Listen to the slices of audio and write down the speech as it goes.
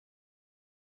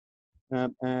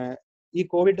ഈ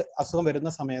കോവിഡ് അസുഖം വരുന്ന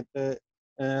സമയത്ത്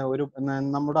ഒരു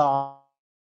നമ്മുടെ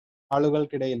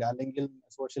ആളുകൾക്കിടയിൽ അല്ലെങ്കിൽ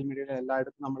സോഷ്യൽ മീഡിയയിൽ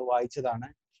എല്ലായിടത്തും നമ്മൾ വായിച്ചതാണ്,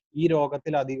 ഈ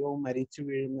രോഗത്തിൽ അധികവും മരിച്ചു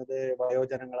വീഴുന്നത്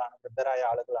വയോജനങ്ങളാണ്, വൃദ്ധരായ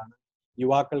ആളുകളാണ്,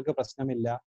 യുവാക്കൾക്ക് പ്രശ്നമില്ല.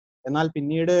 എന്നാൽ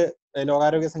പിന്നീട്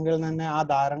ലോകാരോഗ്യ സംഘടനയിൽ തന്നെ ആ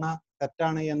ധാരണ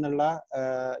തെറ്റാണ് എന്നുള്ള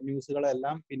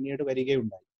ന്യൂസുകളെല്ലാം പിന്നീട്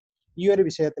വരികയുണ്ടായി. ഈ ഒരു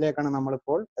വിഷയത്തിലേക്കാണ്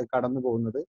നമ്മളിപ്പോൾ കടന്നു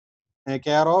പോകുന്നത്.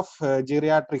 Care of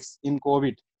ജീറിയാട്രിക്സ് in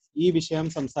Covid. ഈ വിഷയം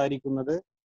സംസാരിക്കുന്നത്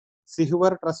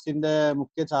സിഹ്വർ ട്രസ്റ്റിന്റെ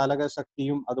മുഖ്യ ചാലക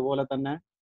ശക്തിയും അതുപോലെ തന്നെ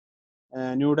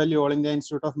New Delhi all India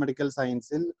institute of medical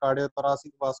സയൻസിൽ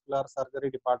കാർഡിയോതൊറാസിക് വാസ്കുലർ സർജറി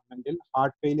ഡിപ്പാർട്ട്മെന്റിൽ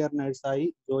ഹാർട്ട് ഫെയിലിയർ നഴ്സായി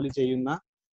ജോലി ചെയ്യുന്ന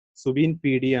സുബീൻ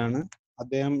PD ആണ്.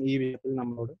 അദ്ദേഹം ഈ വിഷയത്തിൽ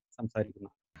നമ്മളോട്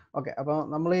സംസാരിക്കുന്നു. ഓക്കെ, അപ്പോൾ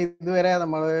നമ്മൾ ഇതുവരെ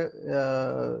നമ്മൾ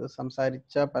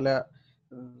സംസാരിച്ച പല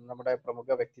നമ്മുടെ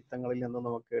പ്രമുഖ വ്യക്തിത്വങ്ങളിൽ നിന്ന്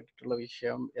നമുക്ക് കേട്ടിട്ടുള്ള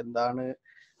വിഷയം എന്താണ്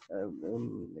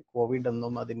കോവിഡ്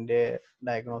എന്നും അതിൻ്റെ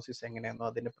ഡയഗ്നോസിസ് എങ്ങനെയെന്നും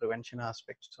അതിൻ്റെ പ്രിവെൻഷൻ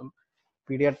ആസ്പെക്ട്സും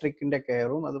പീഡിയാട്രിക്കിൻ്റെ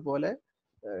കെയറും അതുപോലെ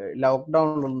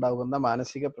ലോക്ക്ഡൗണിൽ ഉണ്ടാകുന്ന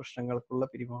മാനസിക പ്രശ്നങ്ങൾക്കുള്ള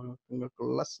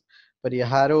പിരിമുറുക്കങ്ങൾക്കുള്ള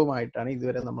പരിഹാരവുമായിട്ടാണ്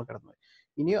ഇതുവരെ നമ്മൾ കടന്നത്.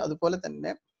 ഇനി അതുപോലെ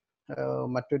തന്നെ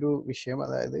മറ്റൊരു വിഷയം,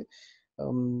 അതായത്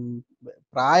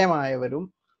പ്രായമായവരും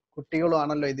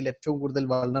കുട്ടികളുമാണല്ലോ ഇതിൽ ഏറ്റവും കൂടുതൽ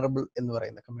വൾണറബിൾ എന്ന്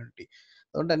പറയുന്ന കമ്മ്യൂണിറ്റി.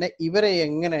 അതുകൊണ്ട് തന്നെ ഇവരെ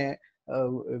എങ്ങനെ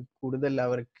കൂടുതൽ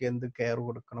അവർക്ക് എന്ത് കെയർ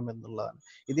കൊടുക്കണം എന്നുള്ളതാണ്.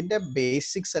 ഇതിൻ്റെ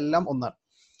ബേസിക്സ് എല്ലാം ഒന്നാണ്.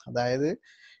 അതായത്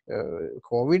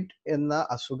കോവിഡ് എന്ന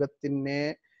അസുഖത്തിനെ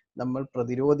നമ്മൾ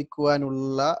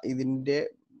പ്രതിരോധിക്കുവാനുള്ള ഇതിൻ്റെ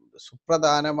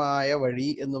സുപ്രധാനമായ വഴി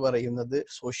എന്ന് പറയുന്നത്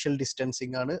സോഷ്യൽ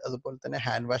ഡിസ്റ്റൻസിങ് ആണ്. അതുപോലെ തന്നെ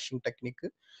ഹാൻഡ് വാഷിംഗ് ടെക്നിക്ക്,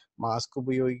 മാസ്ക്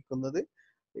ഉപയോഗിക്കുന്നത്,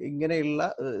 ഇങ്ങനെയുള്ള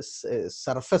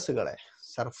സർഫസുകളെ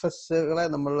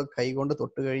നമ്മൾ കൈകൊണ്ട്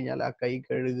തൊട്ട് കഴിഞ്ഞാൽ ആ കൈ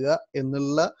കഴുകുക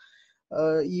എന്നുള്ള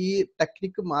ഈ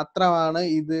ടെക്നിക്ക് മാത്രമാണ്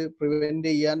ഇത് പ്രിവെന്റ്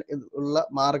ചെയ്യാൻ ഉള്ള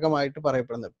മാർഗമായിട്ട്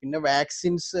പറയപ്പെടുന്നത്. പിന്നെ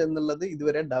വാക്സിൻസ് എന്നുള്ളത്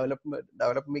ഇതുവരെ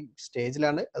ഡെവലപ്മെന്റ്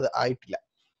സ്റ്റേജിലാണ്, അത് ആയിട്ടില്ല.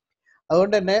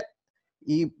 അതുകൊണ്ട് തന്നെ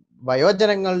ഈ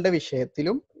വയോജനങ്ങളുടെ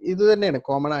വിഷയത്തിലും ഇത് തന്നെയാണ്,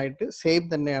 കോമൺ ആയിട്ട് സെയിം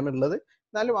തന്നെയാണ് ഉള്ളത്.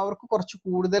 എന്നാലും അവർക്ക് കുറച്ച്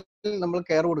കൂടുതൽ നമ്മൾ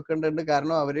കെയർ കൊടുക്കേണ്ടതുണ്ട്.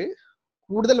 കാരണം അവര്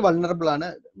കൂടുതൽ വൾണറബിൾ ആണ്.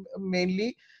 മെയിൻലി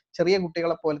ചെറിയ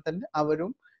കുട്ടികളെ പോലെ തന്നെ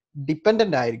അവരും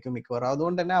ഡിപ്പെൻഡന്റ് ആയിരിക്കും മിക്കവാറും.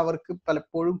 അതുകൊണ്ട് തന്നെ അവർക്ക്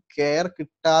പലപ്പോഴും കെയർ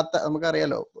കിട്ടാത്ത,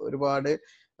 നമുക്കറിയാലോ, ഒരുപാട്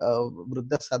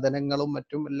വൃദ്ധസദനങ്ങളും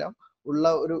മറ്റും എല്ലാം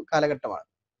ഉള്ള ഒരു കാലഘട്ടമാണ്.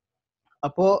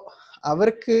 അപ്പോ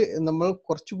അവർക്ക് നമ്മൾ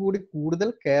കുറച്ചുകൂടി കൂടുതൽ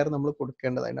കെയർ നമ്മൾ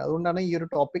കൊടുക്കേണ്ടതായിരുന്നു. അതുകൊണ്ടാണ് ഈ ഒരു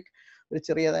ടോപ്പിക് ഒരു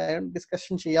ചെറിയതായ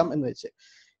ഡിസ്കഷൻ ചെയ്യാം എന്ന് വെച്ച്.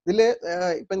 ഇതില്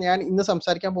ഇപ്പൊ ഞാൻ ഇന്ന്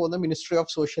സംസാരിക്കാൻ പോകുന്ന ministry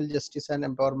of social justice and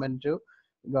empowerment,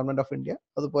 government of India,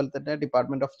 അതുപോലെ തന്നെ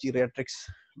department of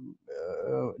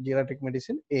geriatric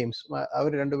medicine, AIIMS,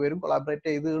 അവർ രണ്ടുപേരും കൊളാബറേറ്റ്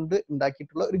ചെയ്തുകൊണ്ട്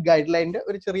ഉണ്ടാക്കിയിട്ടുള്ള ഒരു ഗൈഡ് ലൈനിന്റെ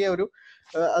ഒരു ചെറിയ ഒരു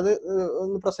അത്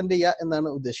ഒന്ന് പ്രസന്റ് ചെയ്യുക എന്നാണ്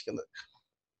ഉദ്ദേശിക്കുന്നത്.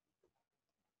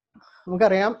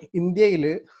 നമുക്കറിയാം, ഇന്ത്യയിൽ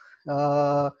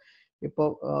ഇപ്പോൾ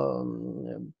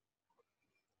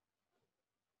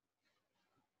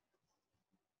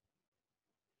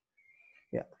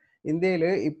ഇന്ത്യയിൽ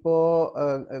ഇപ്പോൾ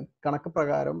കണക്ക്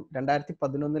പ്രകാരം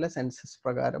 2011 സെൻസസ്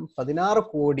പ്രകാരം 16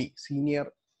 കോടി സീനിയർ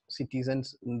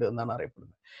സിറ്റിസൺസ് ഉണ്ട് എന്നാണ്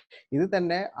അറിയപ്പെടുന്നത്. ഇത്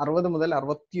തന്നെ 60 മുതൽ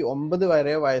 69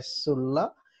 വരെ വയസ്സുള്ള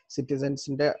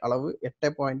സിറ്റിസൺസിന്റെ അളവ്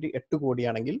 8.8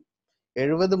 കോടിയാണെങ്കിൽ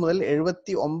 70 മുതൽ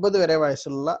 79 വരെ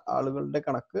വയസ്സുള്ള ആളുകളുടെ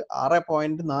കണക്ക്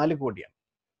 6.4 കോടിയാണ്.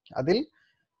 അതിൽ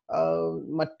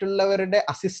മറ്റുള്ളവരുടെ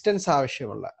അസിസ്റ്റൻസ്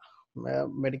ആവശ്യമുള്ള,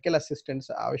 മെഡിക്കൽ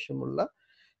അസിസ്റ്റൻസ് ആവശ്യമുള്ള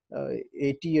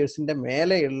 80 ഇയേഴ്സിന്റെ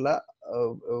മേലെയുള്ള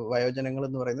വയോജനങ്ങൾ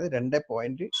എന്ന് പറയുന്നത്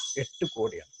 2.8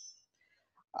 കോടിയാണ്.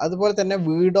 അതുപോലെ തന്നെ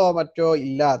വീടോ മറ്റോ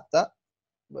ഇല്ലാത്ത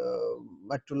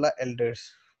മറ്റുള്ള എൽഡേഴ്സ്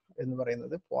എന്ന്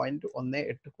പറയുന്നത്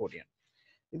 0.18 കോടിയാണ്.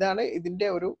 ഇതാണ് ഇതിന്റെ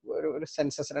ഒരു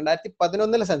സെൻസസ്.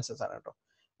 2011 സെൻസസ് ആണ് കേട്ടോ.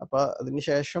 അപ്പൊ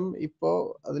അതിനുശേഷം ഇപ്പോ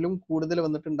അതിലും കൂടുതൽ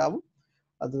വന്നിട്ടുണ്ടാവും.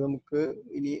 അത് നമുക്ക്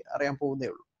ഇനി അറിയാൻ പോകുന്നേ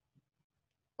ഉള്ളൂ.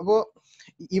 അപ്പോ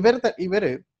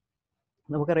ഇവര്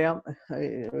നമുക്കറിയാം,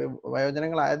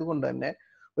 വയോജനങ്ങളായതുകൊണ്ട് തന്നെ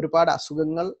ഒരുപാട്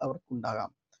അസുഖങ്ങൾ അവർക്കുണ്ടാകാം,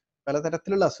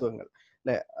 പലതരത്തിലുള്ള അസുഖങ്ങൾ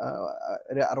അല്ലെ.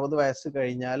 ഒരു 60 വയസ്സ്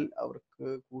കഴിഞ്ഞാൽ അവർക്ക്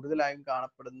കൂടുതലായും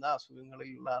കാണപ്പെടുന്ന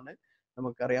അസുഖങ്ങളിലാണ്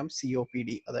നമുക്കറിയാം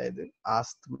COPD, അതായത്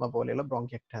ആസ്തമ പോലെയുള്ള,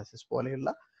 ബ്രോങ്കിയക്ടാസിസ് പോലെയുള്ള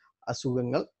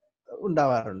അസുഖങ്ങൾ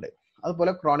ഉണ്ടാവാറുണ്ട്.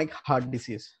 അതുപോലെ ക്രോണിക് ഹാർട്ട്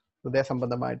ഡിസീസ്, ഹൃദയ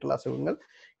സംബന്ധമായിട്ടുള്ള അസുഖങ്ങൾ,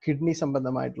 കിഡ്നി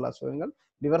സംബന്ധമായിട്ടുള്ള അസുഖങ്ങൾ,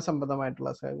 ലിവർ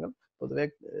സംബന്ധമായിട്ടുള്ള അസുഖങ്ങൾ. പൊതുവെ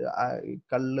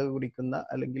കള്ള് കുടിക്കുന്ന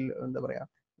അല്ലെങ്കിൽ എന്താ പറയാ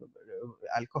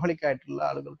ആൽക്കഹോളിക് ആയിട്ടുള്ള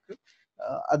ആളുകൾക്ക്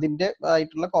അതിൻ്റെ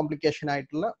ആയിട്ടുള്ള കോംപ്ലിക്കേഷൻ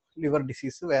ആയിട്ടുള്ള ലിവർ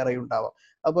ഡിസീസ് വേറെ ഉണ്ടാവാം.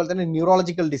 അതുപോലെ തന്നെ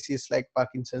neurological disease like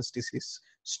Parkinson's disease,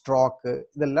 stroke,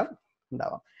 ഇതെല്ലാം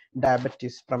ഉണ്ടാവാം.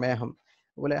 ഡയബറ്റീസ്, പ്രമേഹം,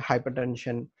 അതുപോലെ ഹൈപ്പർ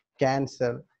ടെൻഷൻ,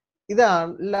 ക്യാൻസർ,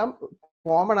 ഇതെല്ലാം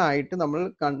കോമൺ ആയിട്ട് നമ്മൾ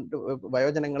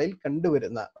വയോജനങ്ങളിൽ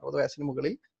കണ്ടുവരുന്ന 60 വയസ്സിന്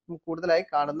മുകളിൽ കൂടുതലായി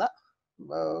കാണുന്ന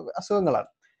അസുഖങ്ങളാണ്.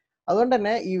 അതുകൊണ്ട്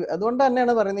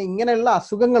തന്നെയാണ് പറയുന്നത് ഇങ്ങനെയുള്ള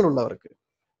അസുഖങ്ങളുള്ളവർക്ക്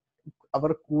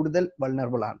അവർ കൂടുതൽ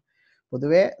വൾണറബിൾ ആണ്.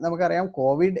 പൊതുവെ നമുക്കറിയാം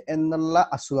കോവിഡ് എന്നുള്ള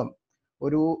അസുഖം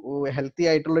ഒരു ഹെൽത്തി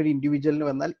ആയിട്ടുള്ള ഒരു ഇൻഡിവിജ്വലിന്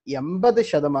വന്നാൽ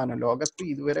 80% ലോകത്ത്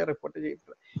ഇതുവരെ റിപ്പോർട്ട്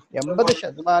ചെയ്തിട്ടുള്ള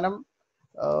 80%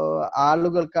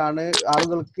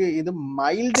 ആളുകൾക്ക് ഇത്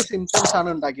മൈൽഡ് സിംറ്റംസ് ആണ്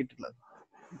ഉണ്ടാക്കിയിട്ടുള്ളത്.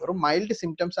 വെറും മൈൽഡ്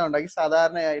സിംറ്റംസ് ആണ് ഉണ്ടാക്കി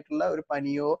സാധാരണയായിട്ടുള്ള ഒരു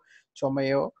പനിയോ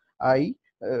ചുമയോ ആയി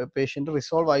പേഷ്യന്റ്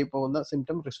റിസോൾവ് ആയി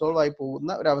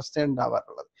പോകുന്ന ഒരു അവസ്ഥ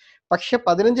ഉണ്ടാവാറുള്ളത്. പക്ഷെ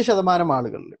 15%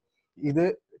 ആളുകളിൽ ഇത്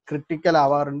ക്രിട്ടിക്കൽ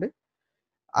ആവാറുണ്ട്.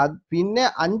 പിന്നെ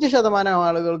 5%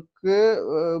 ആളുകൾക്ക്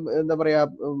എന്താ പറയാ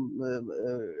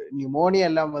ന്യൂമോണിയ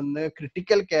എല്ലാം വന്ന്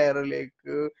ക്രിട്ടിക്കൽ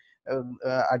കെയറിലേക്ക്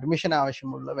അഡ്മിഷൻ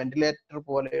ആവശ്യമുള്ള വെന്റിലേറ്റർ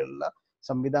പോലെയുള്ള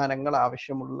സംവിധാനങ്ങൾ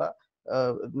ആവശ്യമുള്ള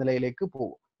നിലയിലേക്ക്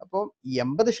പോകും. അപ്പോൾ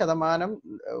 80%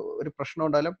 ഒരു പ്രശ്നം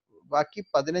ഉണ്ടായാലും ബാക്കി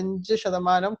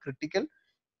 15% ക്രിട്ടിക്കൽ,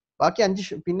 ബാക്കി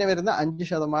പിന്നെ വരുന്ന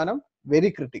 5%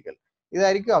 വെരി ക്രിട്ടിക്കൽ.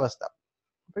 ഇതായിരിക്കും അവസ്ഥ.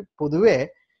 അപ്പൊ പൊതുവെ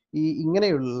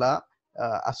ഇങ്ങനെയുള്ള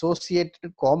അസോസിയേറ്റഡ്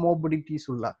കോമോബിഡിറ്റീസ്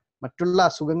ഉള്ള മറ്റുള്ള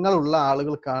അസുഖങ്ങളുള്ള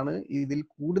ആളുകൾക്കാണ് ഇതിൽ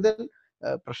കൂടുതൽ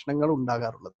പ്രശ്നങ്ങൾ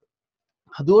ഉണ്ടാകാറുള്ളത്.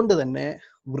 അതുകൊണ്ട് തന്നെ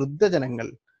വൃദ്ധജനങ്ങൾ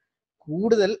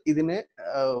കൂടുതൽ ഇതിന്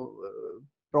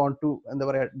പ്രോൺ ടു എന്താ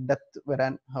പറയാ ഡെത്ത്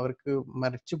വരാൻ, അവർക്ക്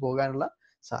മരിച്ചു പോകാനുള്ള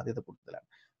സാധ്യത കൂടുതലാണ്.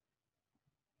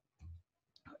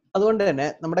 അതുകൊണ്ട് തന്നെ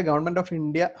നമ്മുടെ ഗവൺമെന്റ് ഓഫ്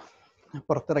ഇന്ത്യ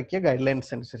പുറത്തിറക്കിയ ഗൈഡ്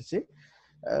ലൈൻസ് അനുസരിച്ച്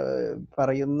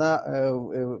പറയുന്ന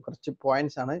കുറച്ച്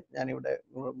പോയിന്റ്സ് ആണ് ഞാനിവിടെ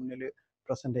മുന്നിൽ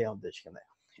പ്രസന്റ് ചെയ്യാൻ ഉദ്ദേശിക്കുന്നത്.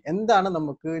 എന്താണ്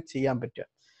നമുക്ക് ചെയ്യാൻ പറ്റുക?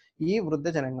 ഈ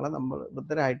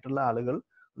വൃദ്ധരായിട്ടുള്ള ആളുകൾ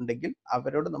ഉണ്ടെങ്കിൽ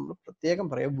അവരോട് നമ്മൾ പ്രത്യേകം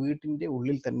പറയാം, വീട്ടിന്റെ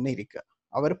ഉള്ളിൽ തന്നെ ഇരിക്കുക.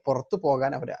 അവർ പുറത്തു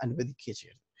പോകാൻ അവരെ അനുവദിക്കുക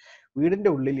ചെയ്യരുത്. വീടിന്റെ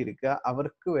ഉള്ളിൽ ഇരിക്കുക.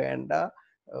 അവർക്ക് വേണ്ട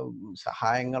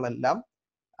സഹായങ്ങളെല്ലാം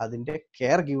അതിന്റെ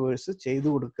കെയർ ഗിവേഴ്സ് ചെയ്തു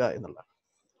കൊടുക്കുക എന്നുള്ളതാണ്.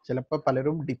 ചിലപ്പോൾ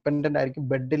പലരും ഡിപ്പെൻഡന്റ് ആയിരിക്കും,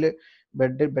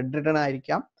 ബെഡ് റിഡൺ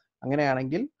ആയിരിക്കാം.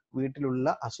 അങ്ങനെയാണെങ്കിൽ വീട്ടിലുള്ള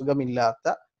അസുഖമില്ലാത്ത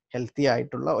ഹെൽത്തി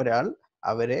ആയിട്ടുള്ള ഒരാൾ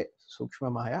അവരെ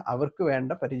സൂക്ഷ്മമായ അവർക്ക്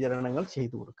വേണ്ട പരിചരണങ്ങൾ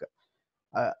ചെയ്തു കൊടുക്കുക.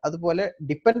 അതുപോലെ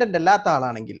ഡിപ്പെൻഡന്റ് അല്ലാത്ത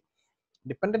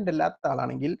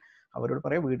ആളാണെങ്കിൽ അവരോട്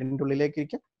പറയാം വീടിൻ്റെ ഉള്ളിലേക്ക്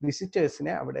ഇരിക്കുക.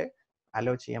 വിസിറ്റേഴ്സിനെ അവിടെ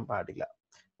അലോ ചെയ്യാൻ പാടില്ല.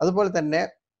 അതുപോലെ തന്നെ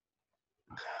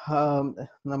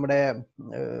നമ്മുടെ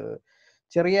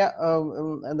ചെറിയ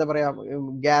എന്താ പറയാ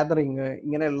ഗ്യാതറിങ്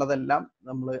ഇങ്ങനെയുള്ളതെല്ലാം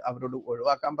നമ്മൾ അവരോട്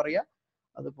ഒഴിവാക്കാൻ പറയുക.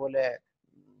 അതുപോലെ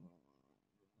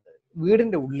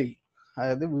വീടിന്റെ ഉള്ളിൽ,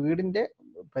 അതായത് വീടിന്റെ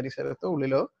പരിസരത്തോ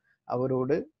ഉള്ളിലോ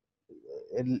അവരോട്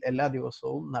എല്ലാ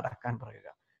ദിവസവും നടക്കാൻ പറയുക.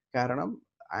 കാരണം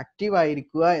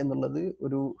ആക്റ്റീവായിരിക്കുക എന്നുള്ളത്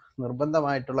ഒരു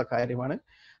നിർബന്ധമായിട്ടുള്ള കാര്യമാണ്.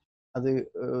 അത്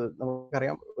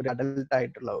നമുക്കറിയാം, ഒരു അഡൽട്ട്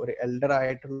ആയിട്ടുള്ള ഒരു എൽഡർ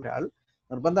ആയിട്ടുള്ള ഒരാൾ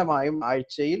നിർബന്ധമായും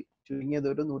ആഴ്ചയിൽ ചുരുങ്ങിയത്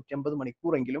ഒരു 150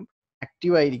 മണിക്കൂറെങ്കിലും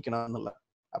ആക്റ്റീവായിരിക്കണം എന്നുള്ളത്.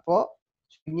 അപ്പോൾ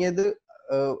ചുരുങ്ങിയത്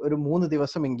ഒരു 3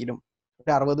 ദിവസമെങ്കിലും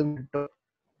ഒരു 60 മിനിറ്റ്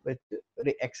വെച്ച്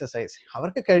ഒരു എക്സസൈസ്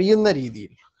അവർക്ക് കഴിയുന്ന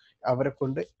രീതിയിൽ അവരെ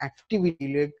കൊണ്ട്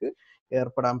ആക്ടിവിറ്റിയിലേക്ക്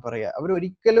ഏർപ്പെടാൻ പറയുക.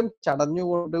 അവരൊരിക്കലും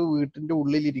ചടഞ്ഞുകൊണ്ട് വീട്ടിന്റെ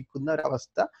ഉള്ളിൽ ഇരിക്കുന്ന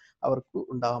ഒരവസ്ഥ അവർക്ക്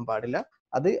ഉണ്ടാവാൻ പാടില്ല.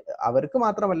 അത് അവർക്ക്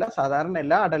മാത്രമല്ല, സാധാരണ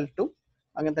എല്ലാ അഡൽട്ടും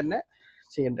അങ്ങനെ തന്നെ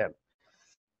ചെയ്യേണ്ടതാണ്.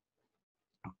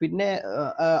 പിന്നെ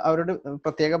അവരോട്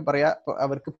പ്രത്യേകം പറയാ,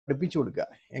 അവർക്ക് പഠിപ്പിച്ചു കൊടുക്കുക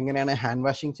എങ്ങനെയാണ് ഹാൻഡ്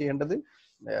വാഷിങ് ചെയ്യേണ്ടത്,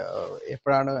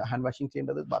 എപ്പോഴാണ് ഹാൻഡ് വാഷിങ്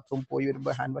ചെയ്യേണ്ടത്, ബാത്റൂം പോയി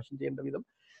വരുമ്പോൾ ഹാൻഡ് വാഷിങ് ചെയ്യേണ്ട വിധം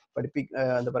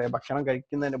എന്താ പറയാ, ഭക്ഷണം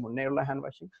കഴിക്കുന്നതിന് മുന്നേയുള്ള ഹാൻഡ്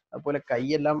വാഷിങ്. അതുപോലെ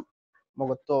കൈയെല്ലാം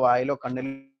മുഖത്തോ വായിലോ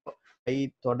കണ്ണിലോ കൈ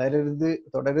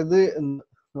തൊടരുത് എന്ന്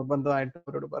നിർബന്ധമായിട്ട്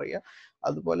അവരോട് പറയുക.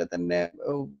 അതുപോലെ തന്നെ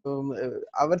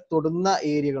അവർ തൊടുന്ന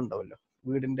ഏരിയകൾ ഉണ്ടാവല്ലോ,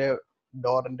 വീടിന്റെ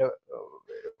ഡോറിന്റെ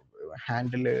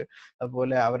ഹാൻഡില്,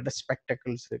 അതുപോലെ അവരുടെ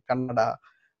സ്പെക്ടക്കിൾസ്, കണ്ണട,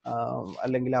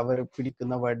 അല്ലെങ്കിൽ അവർ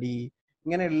പിടിക്കുന്ന വടി,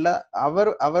 ഇങ്ങനെയുള്ള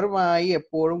അവരുമായി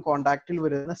എപ്പോഴും കോണ്ടാക്റ്റിൽ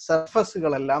വരുന്ന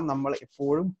സർഫസുകളെല്ലാം നമ്മൾ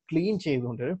എപ്പോഴും ക്ലീൻ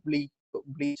ചെയ്തുകൊണ്ട്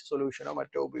ബ്ലീച്ച് സൊല്യൂഷനോ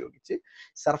മറ്റോ ഉപയോഗിച്ച്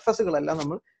സർഫസുകളെല്ലാം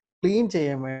നമ്മൾ ക്ലീൻ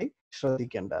ചെയ്യാൻ വേണ്ടി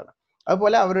ശ്രദ്ധിക്കേണ്ടതാണ്.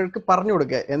 അതുപോലെ അവർക്ക് പറഞ്ഞു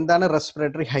കൊടുക്കുക എന്താണ്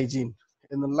റെസ്പിറേറ്ററി ഹൈജീൻ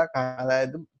എന്നുള്ള,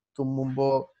 അതായത് തുമ്മുമ്പോ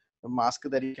മാസ്ക്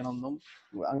ധരിക്കണമെന്നും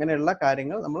അങ്ങനെയുള്ള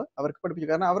കാര്യങ്ങൾ നമ്മൾ അവർക്ക് പഠിപ്പിച്ചു.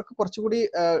 കാരണം അവർക്ക് കുറച്ചുകൂടി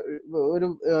ഒരു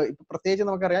പ്രത്യേകിച്ച്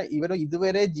നമുക്കറിയാം, ഇവർ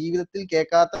ഇതുവരെ ജീവിതത്തിൽ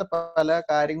കേൾക്കാത്ത പല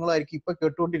കാര്യങ്ങളായിരിക്കും ഇപ്പൊ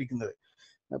കേട്ടുകൊണ്ടിരിക്കുന്നത്.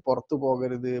 പുറത്തു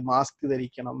പോകരുത്, മാസ്ക്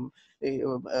ധരിക്കണം,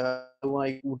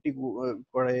 കൂട്ടി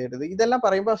കുഴയരുത്, ഇതെല്ലാം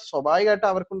പറയുമ്പോൾ സ്വാഭാവികമായിട്ട്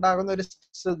അവർക്കുണ്ടാകുന്ന ഒരു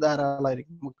സ്ട്രെസ്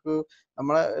ധാരാളമായിരിക്കും.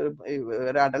 നമ്മളെ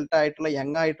ഒരു അഡൽട്ട് ആയിട്ടുള്ള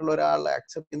യങ് ആയിട്ടുള്ള ഒരാളെ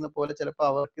അക്സെപ്റ്റ് ചെയ്യുന്ന പോലെ ചിലപ്പോൾ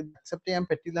അവർക്ക് അക്സെപ്റ്റ് ചെയ്യാൻ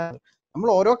പറ്റില്ല. നമ്മൾ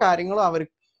ഓരോ കാര്യങ്ങളും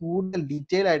അവർക്ക് കൂടുതൽ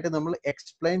ഡീറ്റെയിൽ ആയിട്ട് നമ്മൾ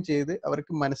എക്സ്പ്ലെയിൻ ചെയ്ത്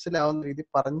അവർക്ക് മനസ്സിലാവുന്ന രീതി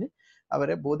പറഞ്ഞ്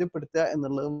അവരെ ബോധ്യപ്പെടുത്തുക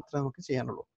എന്നുള്ളത് മാത്രമേ നമുക്ക്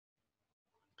ചെയ്യാനുള്ളൂ.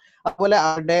 അതുപോലെ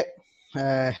അവരുടെ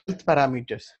ഹെൽത്ത്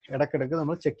പാരാമീറ്റേഴ്സ് ഇടയ്ക്കിടയ്ക്ക്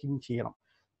നമ്മൾ ചെക്കിങ് ചെയ്യണം.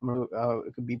 നമ്മൾ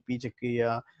BP ചെക്ക്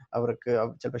ചെയ്യുക, അവർക്ക്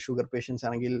ചിലപ്പോൾ ഷുഗർ പേഷ്യൻസ്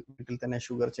ആണെങ്കിൽ വീട്ടിൽ തന്നെ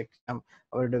ഷുഗർ ചെക്ക് ചെയ്യാം,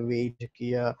 അവരുടെ വെയിറ്റ് ചെക്ക്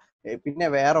ചെയ്യുക, പിന്നെ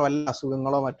വേറെ വല്ല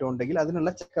അസുഖങ്ങളോ മറ്റോ ഉണ്ടെങ്കിൽ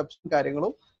അതിനുള്ള ചെക്കപ്സും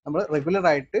കാര്യങ്ങളും നമ്മൾ റെഗുലർ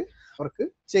ആയിട്ട് അവർക്ക്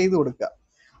ചെയ്തു കൊടുക്കുക.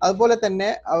 അതുപോലെ തന്നെ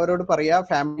അവരോട് പറയുക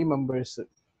ഫാമിലി മെമ്പേഴ്സ്,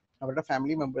 നമ്മുടെ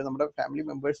ഫാമിലി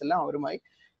മെമ്പേഴ്സ് എല്ലാം അവരുമായി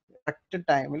കറക്റ്റ്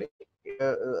ടൈമിൽ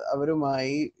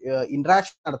അവരുമായി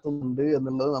ഇന്ററാക്ഷൻ നടത്തുന്നുണ്ട്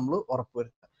എന്നുള്ളത് നമ്മൾ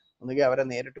ഉറപ്പുവരുത്തുക. ഒന്നുകിൽ അവരെ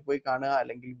നേരിട്ട് പോയി കാണുക,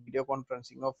 അല്ലെങ്കിൽ വീഡിയോ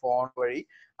കോൺഫറൻസിങ്ങോ ഫോൺ വഴി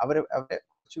അവരെ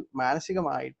കുറച്ച്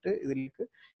മാനസികമായിട്ട് ഇതിലേക്ക്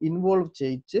ഇൻവോൾവ്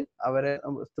ചെയ്യിച്ച് അവരെ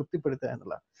തൃപ്തിപ്പെടുത്തുക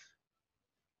എന്നുള്ളതാണ്.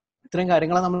 ഇത്രയും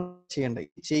കാര്യങ്ങളാണ് നമ്മൾ ചെയ്യേണ്ടത്.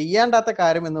 ചെയ്യാണ്ടാത്ത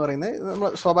കാര്യം എന്ന് പറയുന്നത് നമ്മൾ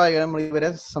സ്വാഭാവികമായി നമ്മൾ ഇവരെ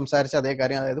സംസാരിച്ച അതേ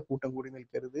കാര്യം, അതായത് കൂട്ടം കൂടി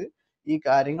നിൽക്കരുത്, ഈ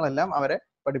കാര്യങ്ങളെല്ലാം അവരെ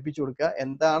പഠിപ്പിച്ചു കൊടുക്കുക,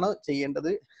 എന്താണ്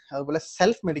ചെയ്യേണ്ടത്. അതുപോലെ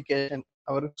സെൽഫ് മെഡിക്കേഷൻ,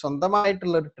 അവർ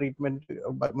സ്വന്തമായിട്ടുള്ള ഒരു ട്രീറ്റ്മെന്റ്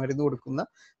മരുന്ന് കൊടുക്കുന്ന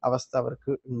അവസ്ഥ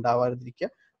അവർക്ക് ഉണ്ടാവാതിരിക്കുക,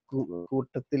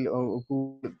 കൂട്ടത്തിൽ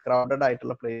ക്രൗഡഡ്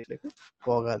ആയിട്ടുള്ള പ്ലേസിലേക്ക്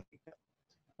പോകാതിരിക്കുക.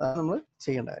 അതാണ് നമ്മൾ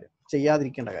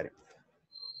ചെയ്യാതിരിക്കേണ്ട കാര്യം.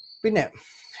 പിന്നെ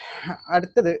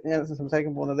അടുത്തത് ഞാൻ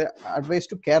സംസാരിക്കാൻ പോകുന്നത് അഡ്വൈസ്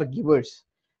ടു കെയർ ഗിവേഴ്സ്,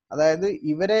 അതായത്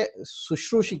ഇവരെ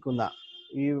ശുശ്രൂഷിക്കുന്ന,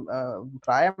 ഈ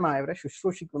പ്രായമായവരെ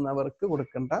ശുശ്രൂഷിക്കുന്നവർക്ക്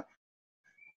കൊടുക്കേണ്ട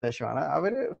നിർദ്ദേശമാണ്.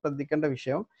 അവര് ശ്രദ്ധിക്കേണ്ട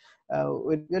വിഷയം,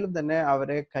 ഒരിക്കലും തന്നെ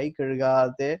അവരെ കൈ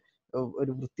കഴുകാതെ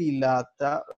ഒരു വൃത്തിയില്ലാത്ത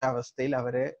അവസ്ഥയിൽ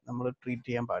അവരെ നമ്മൾ ട്രീറ്റ്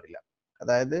ചെയ്യാൻ പാടില്ല.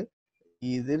 അതായത്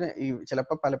ഇതിന്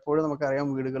ചിലപ്പോൾ പലപ്പോഴും നമുക്കറിയാം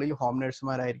വീടുകളിൽ ഹോം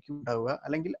നഴ്സുമാരായിരിക്കും ഉണ്ടാവുക,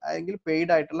 അല്ലെങ്കിൽ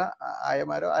പെയ്ഡ് ആയിട്ടുള്ള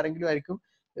ആയമാരോ ആരെങ്കിലും ആയിരിക്കും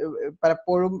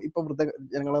പലപ്പോഴും ഇപ്പൊ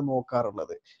വൃദ്ധജനങ്ങളെ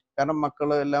നോക്കാറുള്ളത്. കാരണം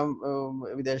മക്കള് എല്ലാം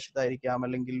വിദേശത്തായിരിക്കാം,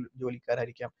 അല്ലെങ്കിൽ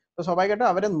ജോലിക്കാരായിരിക്കാം. അപ്പൊ സ്വാഭാവികമായിട്ടും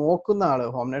അവരെ നോക്കുന്ന ആള്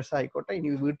ഹോം നഴ്സ് ആയിക്കോട്ടെ,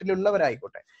 ഇനി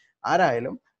വീട്ടിലുള്ളവരായിക്കോട്ടെ,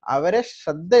 ആരായാലും അവരെ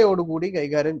ശ്രദ്ധയോടുകൂടി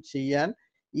കൈകാര്യം ചെയ്യാൻ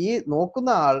ഈ നോക്കുന്ന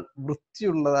ആൾ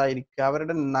വൃത്തിയുള്ളതായിരിക്കുക,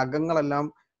 അവരുടെ നഖങ്ങളെല്ലാം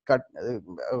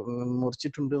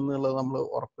മുറിച്ചിട്ടുണ്ട് എന്നുള്ളത് നമ്മൾ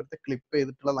ഉറപ്പുവരുത്തി ക്ലിപ്പ്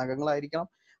ചെയ്തിട്ടുള്ള നഖങ്ങളായിരിക്കണം,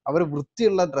 അവർ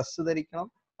വൃത്തിയുള്ള ഡ്രസ്സ് ധരിക്കണം,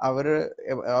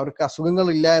 അവർക്ക്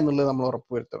അസുഖങ്ങളില്ല എന്നുള്ളത് നമ്മൾ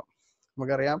ഉറപ്പുവരുത്തണം.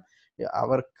 നമുക്കറിയാം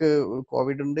അവർക്ക്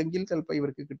കോവിഡ് ഉണ്ടെങ്കിൽ ചിലപ്പോൾ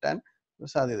ഇവർക്ക് കിട്ടാൻ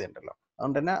സാധ്യതയുണ്ടല്ലോ.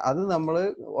 അതുകൊണ്ട് തന്നെ അത് നമ്മൾ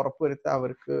ഉറപ്പുവരുത്തുക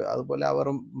അവർക്ക്. അതുപോലെ അവർ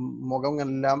മുഖം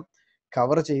എല്ലാം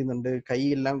കവർ ചെയ്യുന്നുണ്ട്,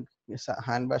 കൈയെല്ലാം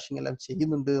ഹാൻഡ് വാഷിംഗ് എല്ലാം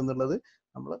ചെയ്യുന്നുണ്ട് എന്നുള്ളത്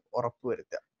നമ്മൾ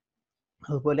ഉറപ്പുവരുത്തുക.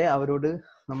 അതുപോലെ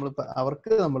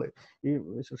അവർക്ക് നമ്മൾ ഈ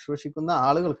ശുശ്രൂഷിക്കുന്ന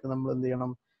ആളുകൾക്ക് നമ്മൾ എന്ത്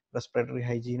ചെയ്യണം, റെസ്പിറേറ്ററി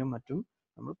ഹൈജീനും മറ്റും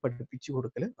നമ്മൾ പഠിപ്പിച്ചു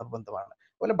കൊടുക്കൽ നിർബന്ധമാണ്.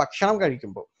 അതുപോലെ ഭക്ഷണം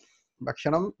കഴിക്കുമ്പോൾ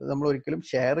ഭക്ഷണം നമ്മൾ ഒരിക്കലും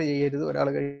ഷെയർ ചെയ്യരുത്, ഒരാൾ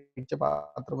കഴിച്ച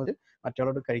പാത്രം അത്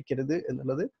മറ്റൊരാളോട് കഴിക്കരുത്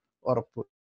എന്നുള്ളത്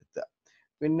ഉറപ്പുവരുത്തുക.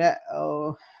 പിന്നെ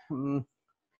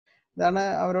ഇതാണ്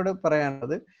അവരോട്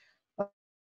പറയാനുള്ളത്.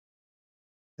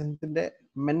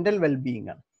 മെന്റൽ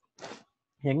വെൽബീയിങ് ആണ്.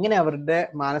 എങ്ങനെ അവരുടെ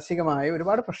മാനസികമായ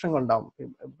ഒരുപാട് പ്രശ്നങ്ങൾ ഉണ്ടാവും.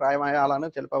 പ്രായമായ ആളാണ്,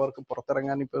 ചിലപ്പോൾ അവർക്ക്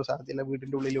പുറത്തിറങ്ങാൻ ഇപ്പോൾ സാധ്യതയില്ല,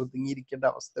 വീടിന്റെ ഉള്ളിൽ ഒതുങ്ങിയിരിക്കേണ്ട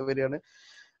അവസ്ഥ വരികയാണ്.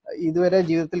 ഇതുവരെ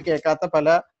ജീവിതത്തിൽ കേൾക്കാത്ത പല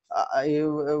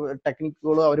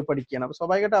ടെക്നിക്കുകളും അവർ പഠിക്കുകയാണ്. അപ്പൊ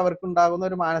സ്വാഭാവികമായിട്ട് അവർക്ക് ഉണ്ടാകുന്ന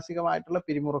ഒരു മാനസികമായിട്ടുള്ള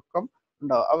പിരിമുറുക്കം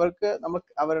ഉണ്ടാവും.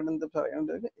 അവരുടെ എന്ത്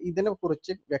പറയേണ്ടത്, ഇതിനെ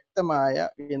കുറിച്ച് വ്യക്തമായ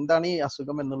എന്താണ് ഈ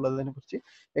അസുഖം എന്നുള്ളതിനെ കുറിച്ച്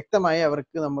വ്യക്തമായി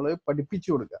അവർക്ക് നമ്മൾ പഠിപ്പിച്ചു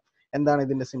കൊടുക്കുക. എന്താണ്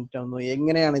ഇതിന്റെ സിംറ്റം എന്നോ,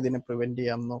 എങ്ങനെയാണ് ഇതിനെ പ്രിവെന്റ്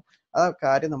ചെയ്യാമെന്നോ ആ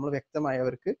കാര്യം നമ്മൾ വ്യക്തമായി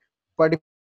അവർക്ക്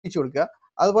പഠിപ്പിച്ചു കൊടുക്കുക.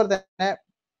 അതുപോലെ തന്നെ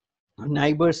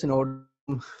നൈബേഴ്സിനോട്,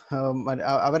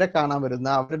 അവരെ കാണാൻ വരുന്ന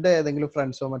അവരുടെ ഏതെങ്കിലും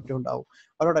ഫ്രണ്ട്സോ മറ്റോ ഉണ്ടാവും,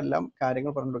 അവരോടെല്ലാം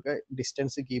കാര്യങ്ങൾ പറഞ്ഞു കൊടുക്കുക.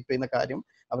 ഡിസ്റ്റൻസ് കീപ്പ് ചെയ്യുന്ന കാര്യം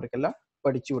അവർക്കെല്ലാം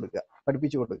പഠിപ്പിച്ചു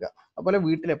കൊടുക്കുക. അതുപോലെ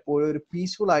വീട്ടിൽ എപ്പോഴും ഒരു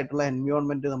പീസ്ഫുൾ ആയിട്ടുള്ള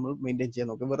എൻവയോൺമെന്റ് നമ്മൾ മെയിൻറ്റെയിൻ ചെയ്യാൻ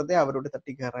നോക്കുക. വെറുതെ അവരോട്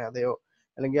തട്ടിക്കയറാതെയോ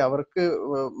അല്ലെങ്കിൽ അവർക്ക്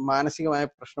മാനസികമായ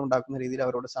പ്രശ്നം ഉണ്ടാക്കുന്ന രീതിയിൽ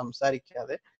അവരോട്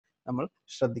സംസാരിക്കാതെ നമ്മൾ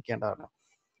ശ്രദ്ധിക്കേണ്ടതാണ്.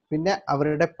 പിന്നെ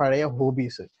അവരുടെ പഴയ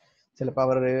ഹോബീസ്, ചിലപ്പോൾ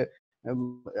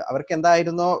അവർക്ക്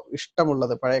എന്തായിരുന്നോ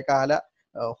ഇഷ്ടമുള്ളത്, പഴയകാല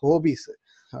ഹോബീസ്,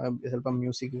 ചിലപ്പോൾ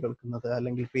മ്യൂസിക് കേൾക്കുന്നത്,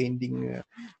 അല്ലെങ്കിൽ പെയിന്റിങ്,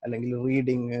 അല്ലെങ്കിൽ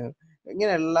റീഡിങ്,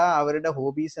 ഇങ്ങനെയുള്ള അവരുടെ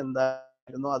ഹോബീസ്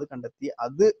എന്തായിരുന്നോ അത് കണ്ടെത്തി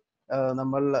അത്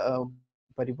നമ്മൾ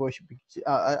പരിപോഷിപ്പിച്ച്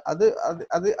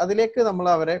അതിലേക്ക് നമ്മൾ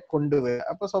അവരെ കൊണ്ടുവരിക.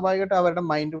 അപ്പൊ സ്വാഭാവികമായിട്ട് അവരുടെ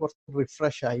മൈൻഡ് കുറച്ച്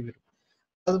റിഫ്രഷ് ആയി വരും.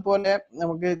 അതുപോലെ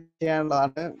നമുക്ക്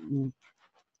ചെയ്യാനുള്ളതാണ്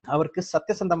അവർക്ക്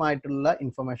സത്യസന്ധമായിട്ടുള്ള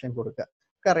ഇൻഫർമേഷൻ കൊടുക്കുക.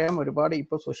 നമുക്കറിയാം ഒരുപാട്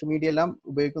ഇപ്പോൾ സോഷ്യൽ മീഡിയ എല്ലാം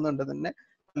ഉപയോഗിക്കുന്നുണ്ട് തന്നെ,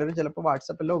 പലരും ചിലപ്പോൾ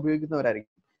വാട്സപ്പ് എല്ലാം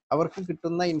ഉപയോഗിക്കുന്നവരായിരിക്കും. അവർക്ക്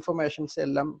കിട്ടുന്ന ഇൻഫർമേഷൻസ്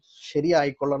എല്ലാം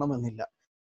ശരിയായിക്കൊള്ളണമെന്നില്ല.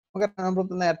 നമ്മൾ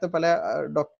നേരത്തെ പല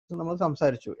ഡോക്ടേഴ്സും നമ്മൾ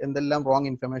സംസാരിച്ചു, എന്തെല്ലാം റോങ്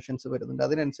ഇൻഫർമേഷൻസ് വരുന്നുണ്ട്.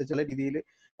 അതിനനുസരിച്ചുള്ള രീതിയിൽ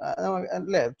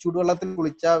അല്ലേ, ചൂടുവെള്ളത്തിൽ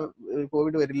കുളിച്ചാൽ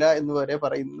കോവിഡ് വരില്ല എന്ന് വരെ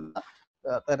പറയുന്ന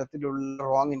തരത്തിലുള്ള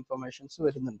റോങ് ഇൻഫർമേഷൻസ്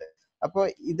വരുന്നുണ്ട്. അപ്പോൾ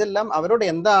ഇതെല്ലാം അവരോട്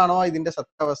എന്താണോ ഇതിന്റെ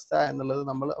സത്യാവസ്ഥ എന്നുള്ളത്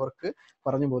നമ്മൾ അവർക്ക്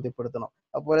പറഞ്ഞു ബോധ്യപ്പെടുത്തണം.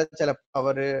 അതുപോലെ ചിലപ്പോൾ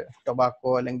അവര്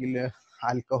ടൊബാക്കോ അല്ലെങ്കിൽ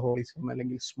ആൽക്കഹോളിസം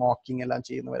അല്ലെങ്കിൽ സ്മോക്കിംഗ് എല്ലാം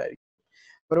ചെയ്യുന്നവരായിരിക്കും.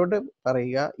 അവരോട്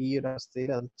പറയുക ഈ ഒരു അവസ്ഥയിൽ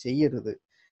അത് ചെയ്യരുത്,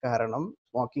 കാരണം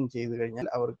സ്മോക്കിംഗ് ചെയ്തു കഴിഞ്ഞാൽ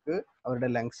അവർക്ക് അവരുടെ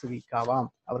ലങ്സ് വീക്ക് ആവാം,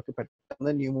 അവർക്ക്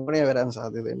പെട്ടെന്ന് ന്യൂമോണിയ വരാൻ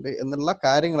സാധ്യതയുണ്ട് എന്നുള്ള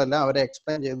കാര്യങ്ങളെല്ലാം അവരെ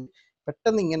എക്സ്പ്ലെയിൻ ചെയ്ത്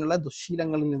പെട്ടെന്ന് ഇങ്ങനെയുള്ള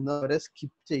ദുശ്ശീലങ്ങളിൽ നിന്ന് അവരെ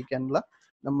സ്കിപ്പ് ചെയ്യിക്കാനുള്ള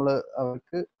നമ്മൾ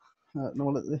അവർക്ക്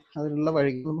നമ്മൾ അതിനുള്ള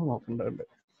വഴികൾ നമ്മൾ നോക്കേണ്ടതുണ്ട്.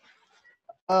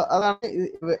 അതാണ്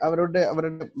അവരുടെ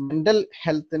മെന്റൽ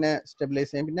ഹെൽത്തിനെ സ്റ്റെബിലൈസ്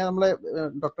ചെയ്യാൻ. പിന്നെ നമ്മൾ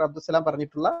ഡോക്ടർ അബ്ദുസലാം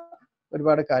പറഞ്ഞിട്ടുള്ള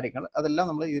ഒരുപാട് കാര്യങ്ങൾ അതെല്ലാം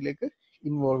നമ്മൾ ഇതിലേക്ക്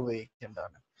ഇൻവോൾവ്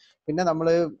ചെയ്യേണ്ടതാണ്. പിന്നെ നമ്മൾ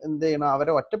എന്ത് ചെയ്യണം,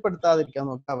 അവരെ ഒറ്റപ്പെടുത്താതിരിക്കാൻ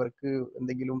നോക്കുക. അവർക്ക്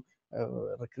എന്തെങ്കിലും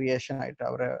റിക്രിയേഷൻ ആയിട്ട്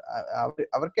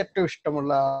അവർക്ക് ഏറ്റവും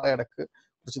ഇഷ്ടമുള്ള ഇടക്ക്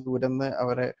കുറച്ച് ദൂരം നിന്ന്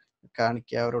അവരെ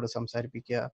കാണിക്കുക, അവരോട്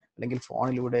സംസാരിപ്പിക്കുക, അല്ലെങ്കിൽ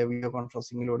ഫോണിലൂടെ വീഡിയോ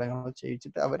കോൺഫറൻസിങ്ങിലൂടെ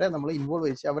ചെയ്യിച്ചിട്ട് അവരെ നമ്മൾ ഇൻവോൾവ്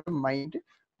ചെയ്യിച്ച് അവരുടെ മൈൻഡ്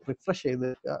റിഫ്രഷ് ചെയ്ത്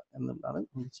വെക്കുക എന്നുള്ളതാണ്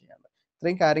നമ്മൾ ചെയ്യേണ്ടത്.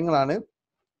 ഇത്രയും കാര്യങ്ങളാണ്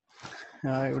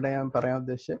ഇവിടെ ഞാൻ പറയാൻ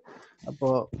ഉദ്ദേശിച്ചത്.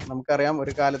 അപ്പോൾ നമുക്കറിയാം,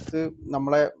 ഒരു കാലത്ത്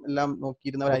നമ്മളെ എല്ലാം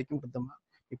നോക്കിയിരുന്നവരായിരിക്കും വൃദ്ധന്മാർ.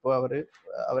 ഇപ്പോൾ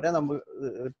അവരെ നമ്മൾ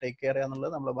ടേക്ക് കെയർ ചെയ്യുക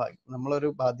എന്നുള്ളത് നമ്മളൊരു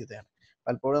ബാധ്യതയാണ്.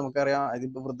 പലപ്പോഴും നമുക്കറിയാം,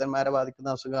 ഇതിപ്പോൾ വൃദ്ധന്മാരെ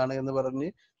ബാധിക്കുന്ന അസുഖമാണ് എന്ന് പറഞ്ഞ്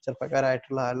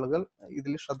ചെറുപ്പക്കാരായിട്ടുള്ള ആളുകൾ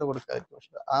ഇതിൽ ശ്രദ്ധ കൊടുക്കാതിരിക്കും.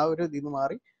 പക്ഷെ ആ ഒരു ഇതിൽ നിന്ന്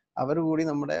മാറി അവർ കൂടി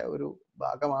നമ്മുടെ ഒരു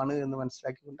ഭാഗമാണ് എന്ന്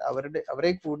മനസ്സിലാക്കിക്കൊണ്ട്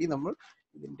അവരെ കൂടി നമ്മൾ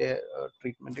ഇതിന്റെ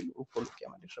ട്രീറ്റ്മെന്റിൽ ഉൾക്കൊള്ളിക്കാൻ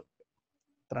വേണ്ടി ശ്രമിക്കുക.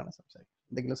 ഇത്രയാണ് സംസാരിക്കുക.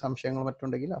 എന്തെങ്കിലും സംശയങ്ങൾ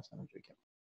മറ്റുണ്ടെങ്കിൽ അവസാനം ചോദിക്കാം.